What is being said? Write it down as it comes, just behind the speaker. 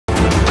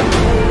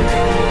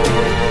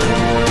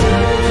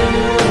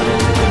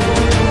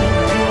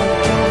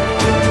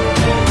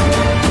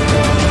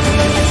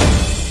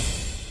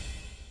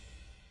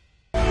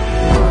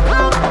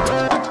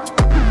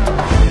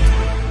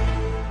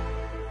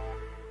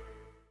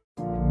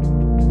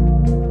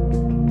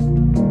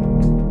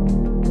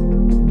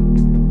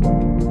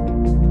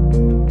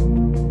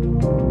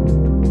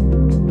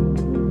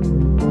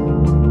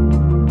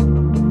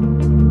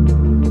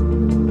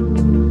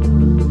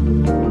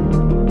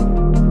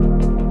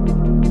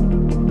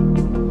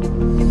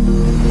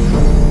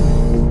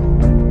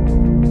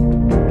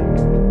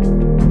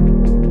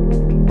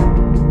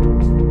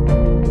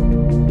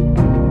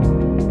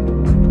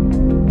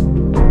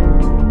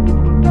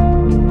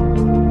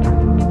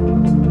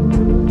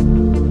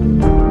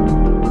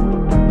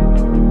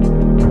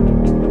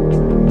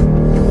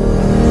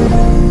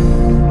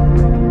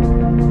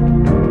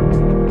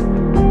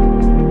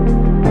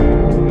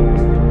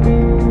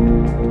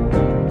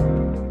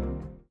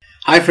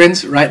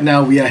friends, right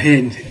now we are here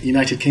in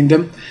United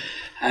Kingdom.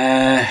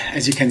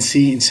 As you can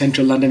see, in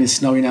central London it's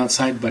snowing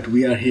outside, but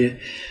we are here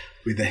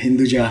with the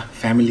Hinduja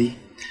family,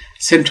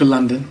 central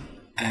London,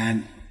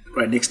 and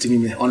right next to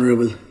me,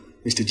 Honourable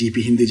Mr. G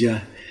P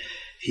Hinduja.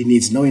 He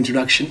needs no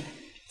introduction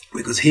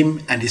because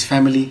him and his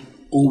family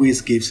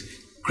always gives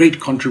great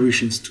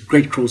contributions to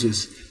great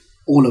causes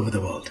all over the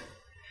world.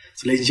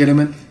 So ladies and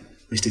gentlemen,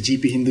 Mr. G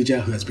P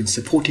Hinduja, who has been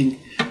supporting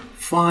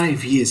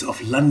 5 years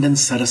of London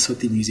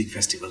Saraswati Music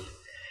Festival.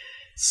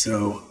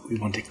 So we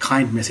want a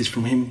kind message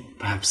from him.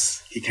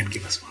 Perhaps he can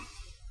give us one.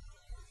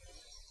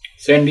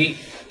 Sandy,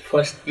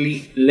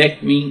 firstly,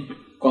 let me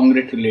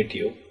congratulate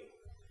you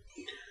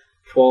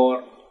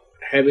for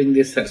having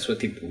this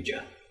Saraswati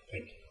Puja.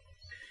 Thank you.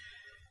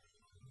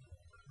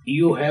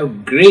 You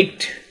have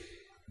great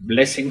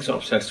blessings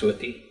of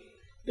Saraswati,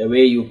 the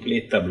way you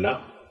play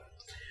tabla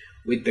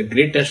with the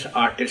greatest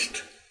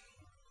artist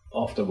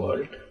of the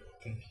world.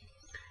 Thank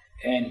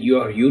you. And you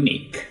are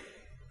unique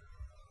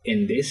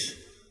in this.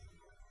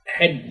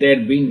 Had there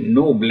been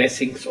no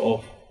blessings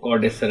of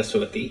Goddess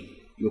Saraswati,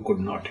 you could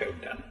not have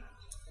done.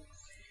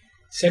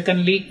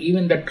 Secondly,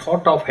 even the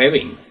thought of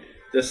having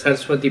the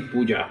Saraswati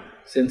Puja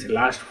since the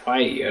last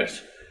 5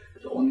 years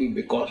is only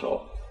because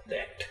of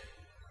that.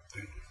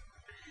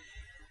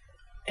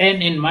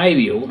 And in my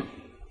view,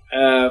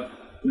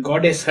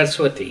 Goddess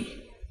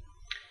Saraswati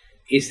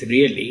is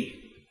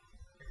really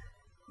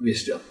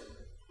wisdom.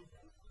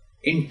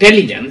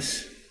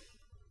 Intelligence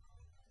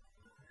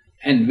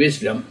and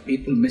wisdom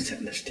people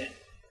misunderstand.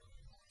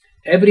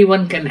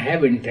 Everyone can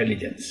have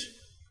intelligence,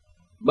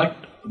 but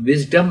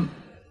wisdom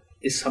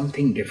is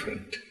something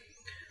different.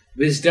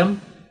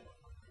 Wisdom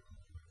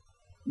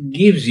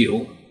gives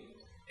you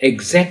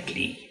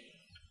exactly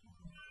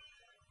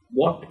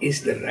what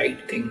is the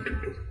right thing to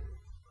do.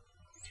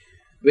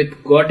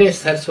 With Goddess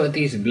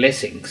Saraswati's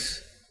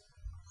blessings,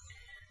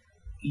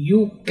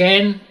 you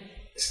can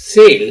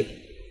sail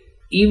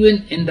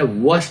even in the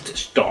worst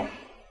storm.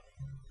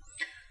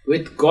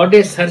 With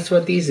Goddess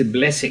Saraswati's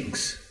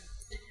blessings,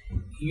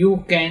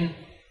 you can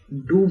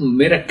do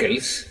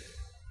miracles,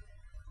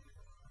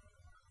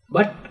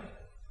 but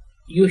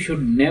you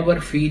should never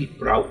feel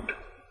proud.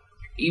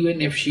 Even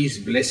if she is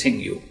blessing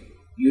you,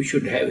 you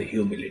should have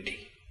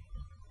humility.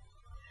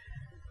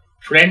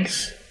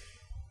 Friends,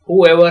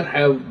 whoever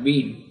have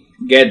been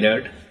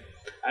gathered,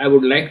 I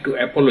would like to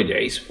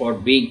apologize for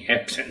being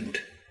absent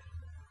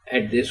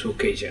at this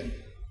occasion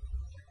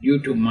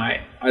due to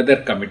my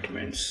other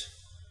commitments.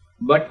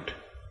 But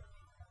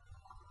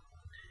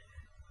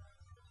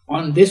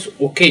on this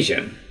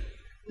occasion,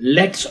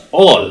 let's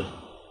all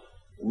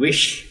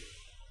wish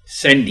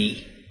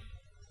Sandy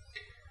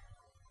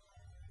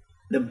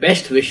the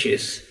best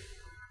wishes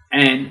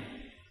and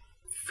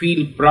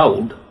feel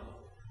proud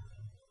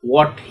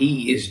what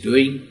he is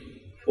doing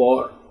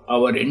for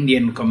our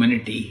Indian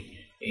community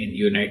in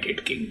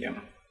United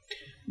Kingdom.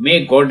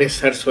 May Goddess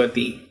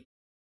Saraswati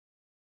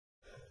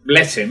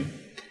bless him,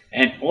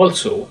 and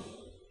also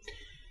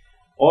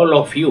all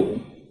of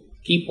you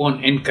keep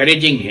on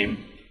encouraging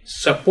him,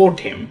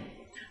 support him,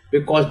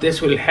 because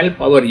this will help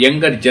our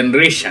younger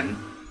generation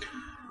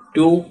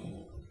to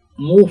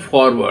move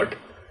forward.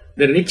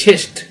 The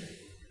richest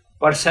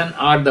person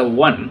are the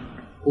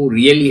one who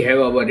really have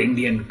our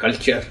Indian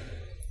culture,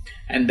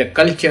 and the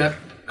culture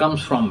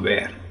comes from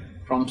where?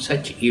 From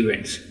such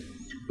events,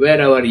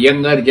 where our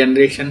younger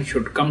generation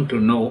should come to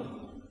know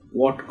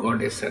what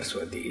Goddess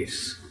Saraswati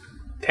is.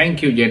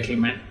 Thank you,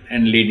 gentlemen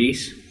and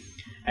ladies,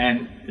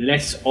 and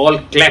let's all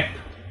clap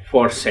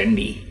for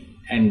Sandy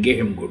and give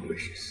him good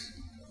wishes.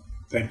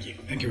 Thank you.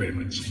 Thank you very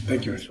much.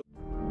 Thank you.